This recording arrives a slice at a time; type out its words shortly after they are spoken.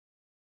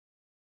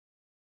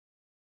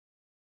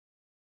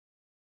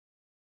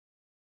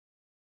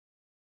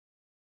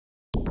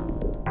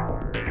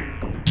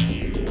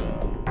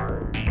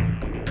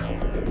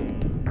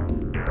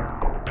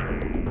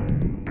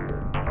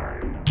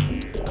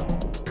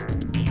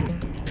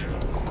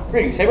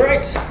Greetings,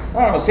 Saberites.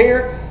 Nonymous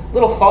here.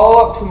 Little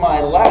follow-up to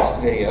my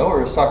last video where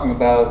I was talking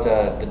about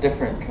the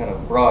different kind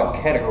of broad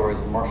categories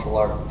of martial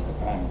art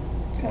that I'm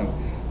kind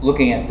of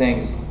looking at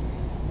things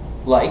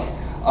like.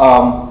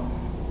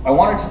 I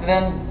wanted to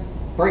then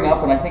bring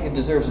up, and I think it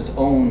deserves its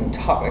own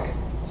topic,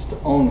 its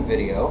own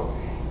video,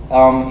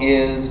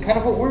 is kind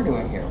of what we're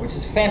doing here, which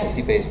is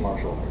fantasy-based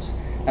martial arts.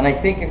 And I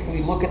think if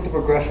we look at the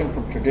progression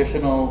from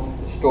traditional,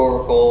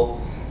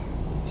 historical,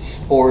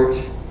 sport,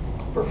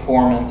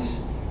 performance,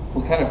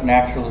 we kind of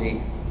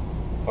naturally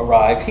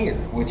arrive here,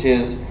 which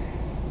is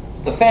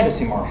the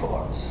fantasy martial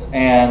arts.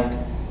 And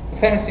the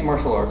fantasy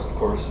martial arts, of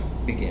course,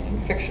 begin in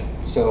fiction.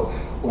 So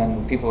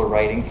when people are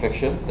writing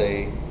fiction,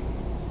 they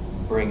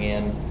bring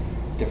in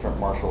different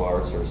martial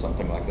arts or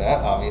something like that.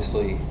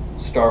 Obviously,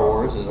 Star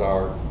Wars is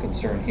our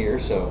concern here,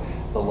 so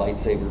the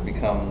lightsaber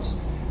becomes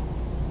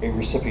a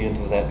recipient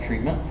of that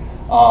treatment.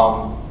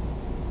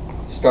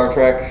 Star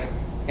Trek,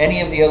 any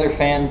of the other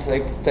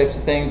types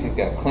of things, we've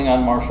got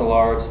Klingon martial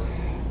arts.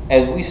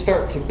 As we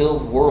start to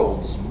build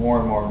worlds more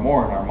and more and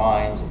more in our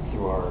minds and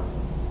through our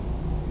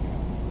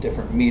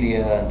different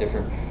media and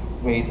different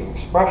ways of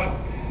expression,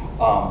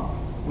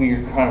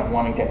 we're kind of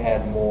wanting to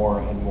add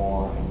more and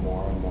more and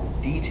more and more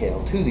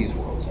detail to these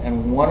worlds.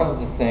 And one of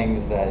the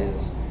things that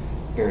is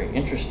very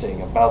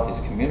interesting about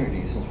these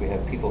communities, since we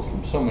have people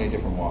from so many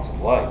different walks of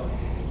life,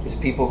 is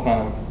people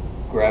kind of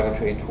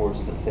gravitate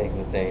towards the thing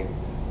that they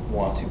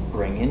want to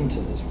bring into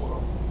this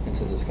world,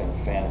 into this kind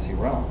of fantasy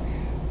realm.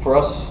 For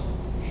us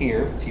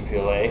here,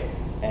 TPLA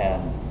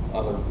and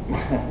other,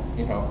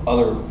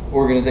 other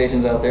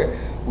organizations out there,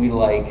 we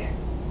like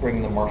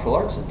bringing the martial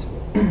arts into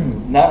it.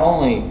 Not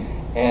only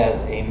as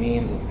a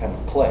means of kind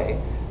of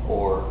play,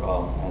 or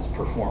as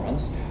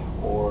performance,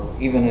 or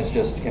even as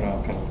just kind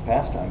of a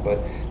pastime, but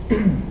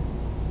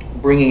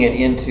bringing it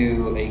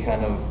into a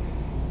kind of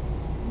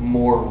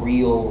more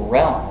real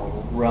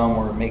realm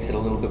where it makes it a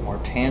little bit more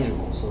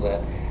tangible, so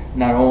that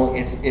not only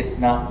it's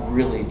not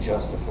really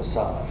just a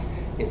facade.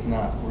 It's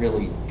not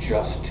really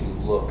just to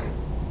look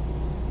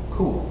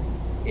cool.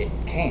 It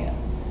can,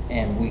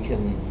 and we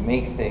can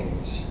make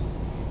things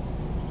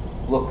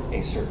look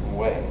a certain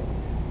way.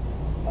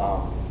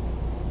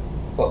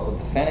 But with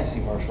the fantasy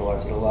martial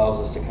arts, it allows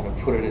us to kind of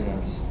put it in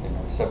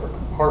a separate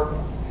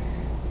compartment,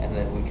 and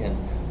then we can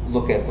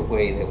look at the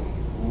way that we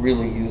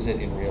really use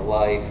it in real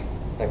life,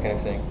 that kind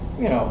of thing,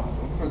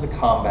 for the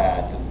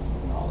combat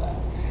and all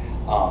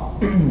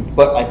that.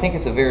 But I think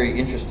it's a very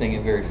interesting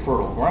and very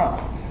fertile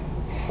ground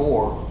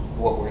for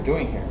what we're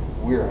doing here.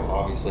 We're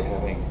obviously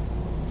having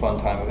a fun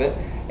time of it.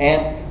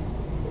 And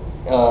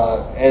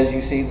as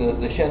you see,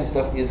 the Shen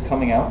stuff is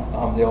coming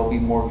out. There will be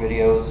more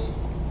videos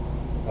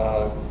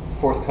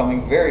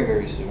forthcoming very,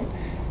 very soon.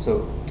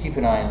 So keep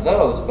an eye on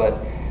those, but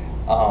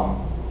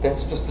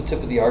that's just the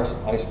tip of the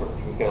iceberg.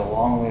 We've got a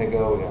long way to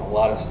go. We've got a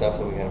lot of stuff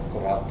that we got to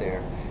put out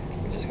there.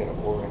 We just got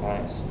to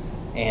organize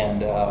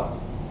and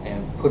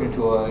put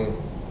into a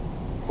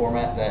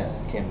format that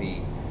can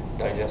be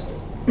digested.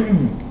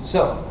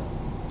 So,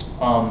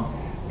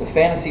 the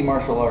fantasy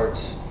martial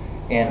arts,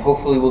 and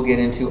hopefully we'll get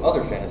into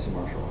other fantasy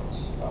martial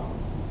arts,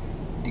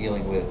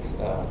 dealing with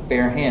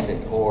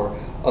barehanded or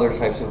other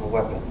types of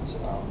weapons,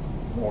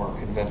 more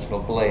conventional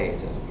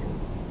blades, as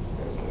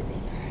we've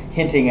been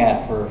hinting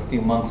at for a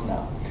few months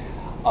now.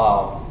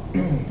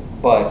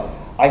 But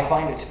I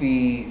find it to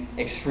be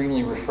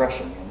extremely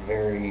refreshing and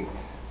very,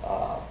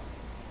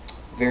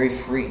 very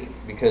free,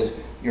 because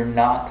you're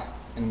not,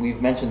 and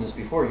we've mentioned this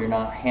before, you're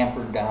not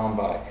hampered down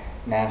by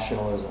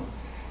nationalism,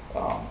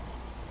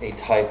 a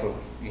type of,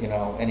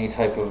 any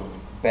type of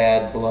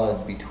bad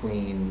blood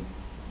between,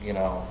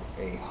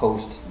 a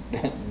host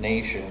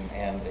nation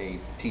and a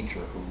teacher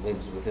who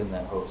lives within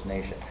that host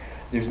nation.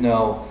 There's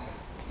no,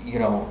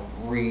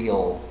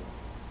 real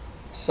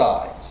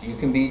sides. You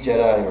can be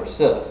Jedi or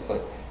Sith,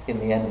 but in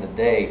the end of the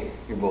day,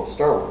 you're both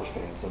Star Wars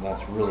fans, and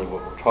that's really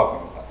what we're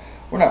talking about.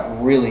 We're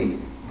not really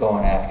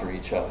going after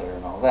each other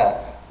and all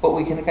that, but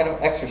we can kind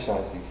of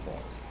exercise these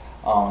things.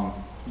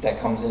 That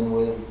comes in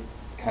with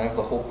kind of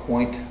the whole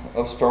point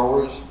of Star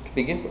Wars to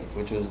begin with,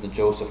 which was the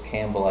Joseph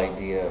Campbell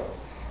idea of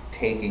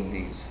taking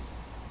these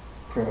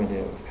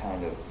primitive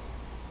kind of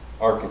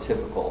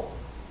archetypical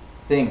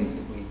things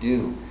that we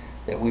do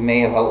that we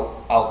may have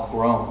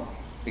outgrown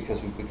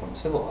because we've become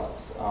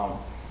civilized.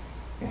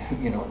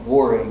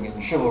 Warring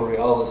and chivalry,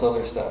 all this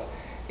other stuff.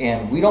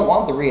 And we don't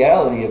want the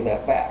reality of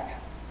that back.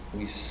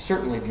 We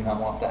certainly do not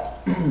want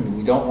that.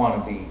 We don't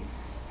want to be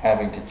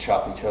having to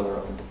chop each other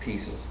up into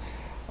pieces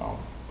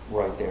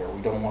right there.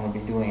 We don't want to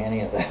be doing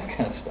any of that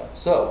kind of stuff.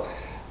 So,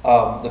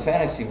 the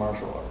fantasy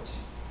martial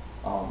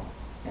arts,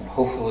 and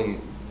hopefully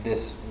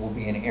this will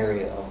be an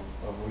area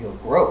of real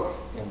growth.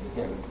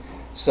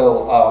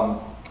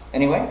 So,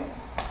 anyway,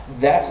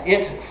 that's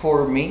it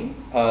for me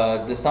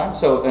this time.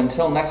 So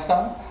until next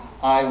time,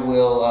 I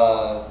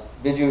will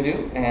bid you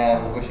adieu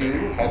and wish you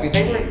happy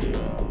savory.